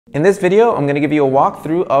In this video, I'm gonna give you a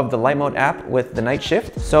walkthrough of the LightMode app with the night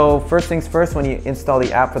shift. So first things first, when you install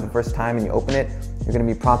the app for the first time and you open it, you're gonna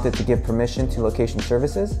be prompted to give permission to location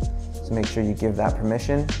services. So make sure you give that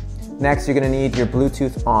permission. Next, you're gonna need your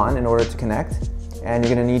Bluetooth on in order to connect. And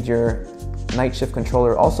you're gonna need your night shift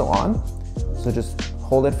controller also on. So just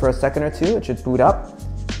hold it for a second or two, it should boot up.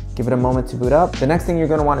 Give it a moment to boot up. The next thing you're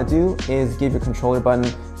gonna wanna do is give your controller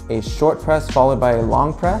button a short press followed by a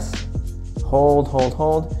long press. Hold, hold,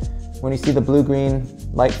 hold. When you see the blue-green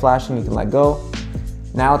light flashing, you can let go.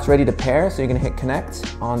 Now it's ready to pair, so you're gonna hit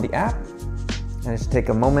connect on the app. And it should take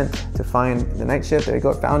a moment to find the night shift. There you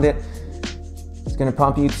go, found it. It's gonna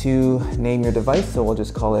prompt you to name your device, so we'll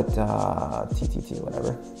just call it TTT,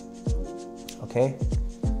 whatever. Okay.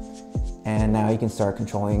 And now you can start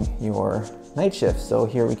controlling your night shift. So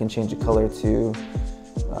here we can change the color to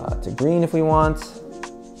green if we want.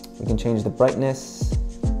 We can change the brightness.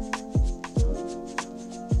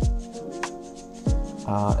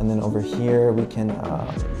 And then over here we can,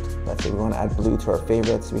 let's say we want to add blue to our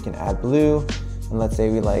favorites, we can add blue. And let's say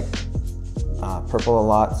we like purple a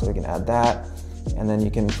lot, so we can add that. And then you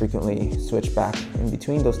can frequently switch back in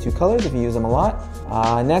between those two colors if you use them a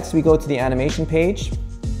lot. Next we go to the animation page.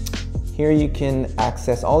 Here you can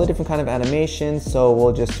access all the different kind of animations. So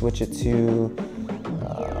we'll just switch it to,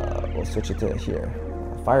 here,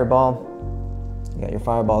 fireball. You got your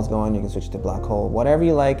fireballs going, you can switch it to black hole, whatever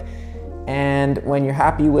you like. And when you're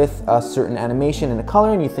happy with a certain animation and a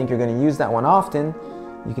color and you think you're going to use that one often,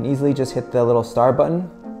 you can easily just hit the little star button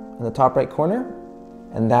in the top right corner,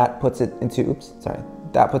 and that puts it into,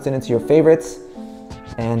 that puts it into your favorites.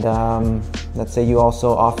 And let's say you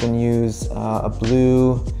also often use a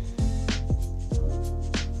blue,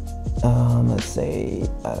 let's say,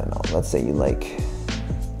 I don't know, let's say you like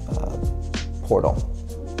Portal.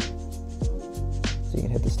 So you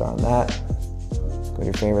can hit the star on that. Go to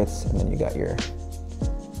your favorites, and then you got your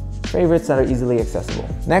favorites that are easily accessible.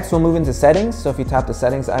 Next, we'll move into settings. So if you tap the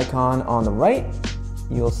settings icon on the right,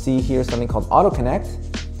 you'll see here something called Auto Connect.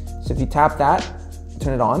 So if you tap that,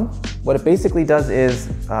 turn it on. What it basically does is,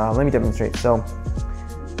 let me demonstrate. So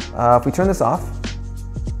if we turn this off,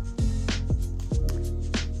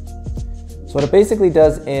 so what it basically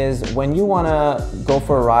does is when you wanna go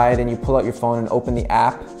for a ride and you pull out your phone and open the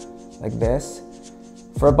app like this,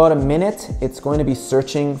 for about a minute, it's going to be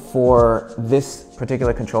searching for this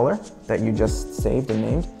particular controller that you just saved and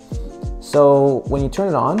named. So when you turn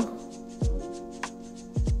it on,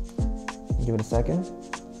 give it a second.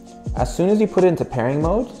 As soon as you put it into pairing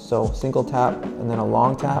mode, so single tap and then a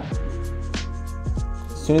long tap,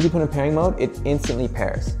 as soon as you put it in pairing mode, it instantly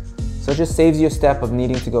pairs. So it just saves you a step of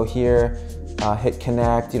needing to go here, hit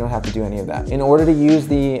connect. You don't have to do any of that. In order to use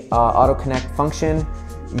the auto connect function,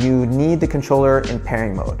 you need the controller in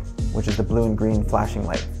pairing mode, which is the blue and green flashing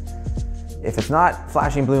light. If it's not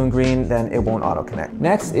flashing blue and green, then it won't auto connect.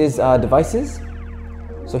 Next is devices.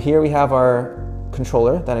 So here we have our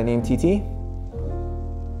controller that I named TT.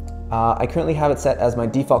 I currently have it set as my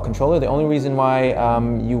default controller. The only reason why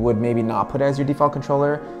you would maybe not put it as your default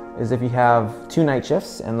controller is if you have two night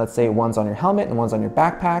shifts, and let's say one's on your helmet and one's on your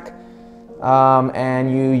backpack.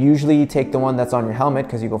 And you usually take the one that's on your helmet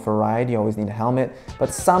because you go for a ride, you always need a helmet,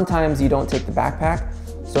 but sometimes you don't take the backpack.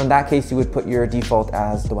 So in that case, you would put your default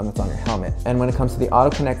as the one that's on your helmet. And when it comes to the auto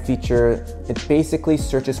connect feature, it basically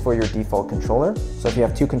searches for your default controller. So if you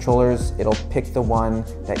have two controllers, it'll pick the one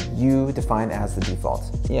that you define as the default.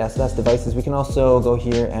 Yeah, so that's devices. We can also go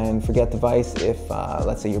here and forget device if,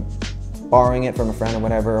 let's say you're borrowing it from a friend or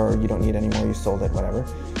whatever, or you don't need it anymore, you sold it, whatever.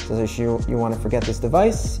 So if you want to forget this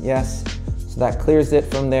device, yes. So that clears it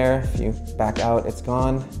from there. If you back out, it's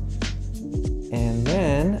gone. And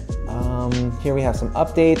then here we have some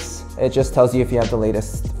updates. It just tells you if you have the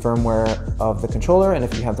latest firmware of the controller and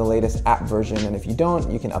if you have the latest app version, and if you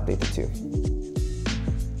don't, you can update the two.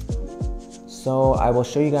 So I will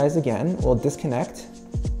show you guys again. We'll disconnect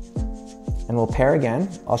and we'll pair again.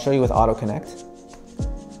 I'll show you with auto connect.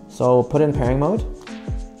 So put it in pairing mode.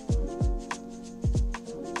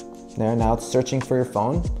 There, now it's searching for your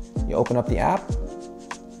phone. You open up the app.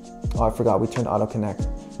 Oh, I forgot, we turned auto connect.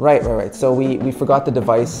 Right. So we forgot the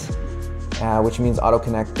device, which means auto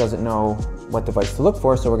connect doesn't know what device to look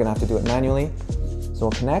for, so we're gonna have to do it manually. So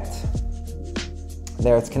we'll connect.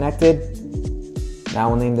 There, it's connected. Now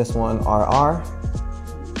we'll name this one RR.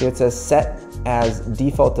 Here it says set as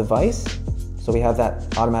default device. So we have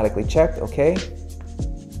that automatically checked, okay.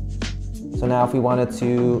 So now if we wanted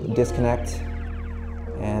to disconnect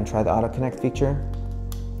and try the auto connect feature,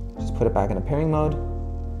 just put it back into pairing mode,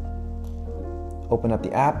 open up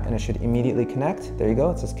the app, and it should immediately connect. There you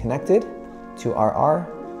go, it says connected to RR,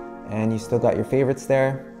 and you still got your favorites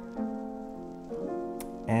there.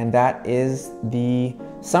 And that is the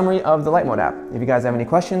summary of the LightMode app. If you guys have any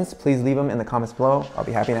questions, please leave them in the comments below. I'll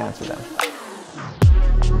be happy to answer them.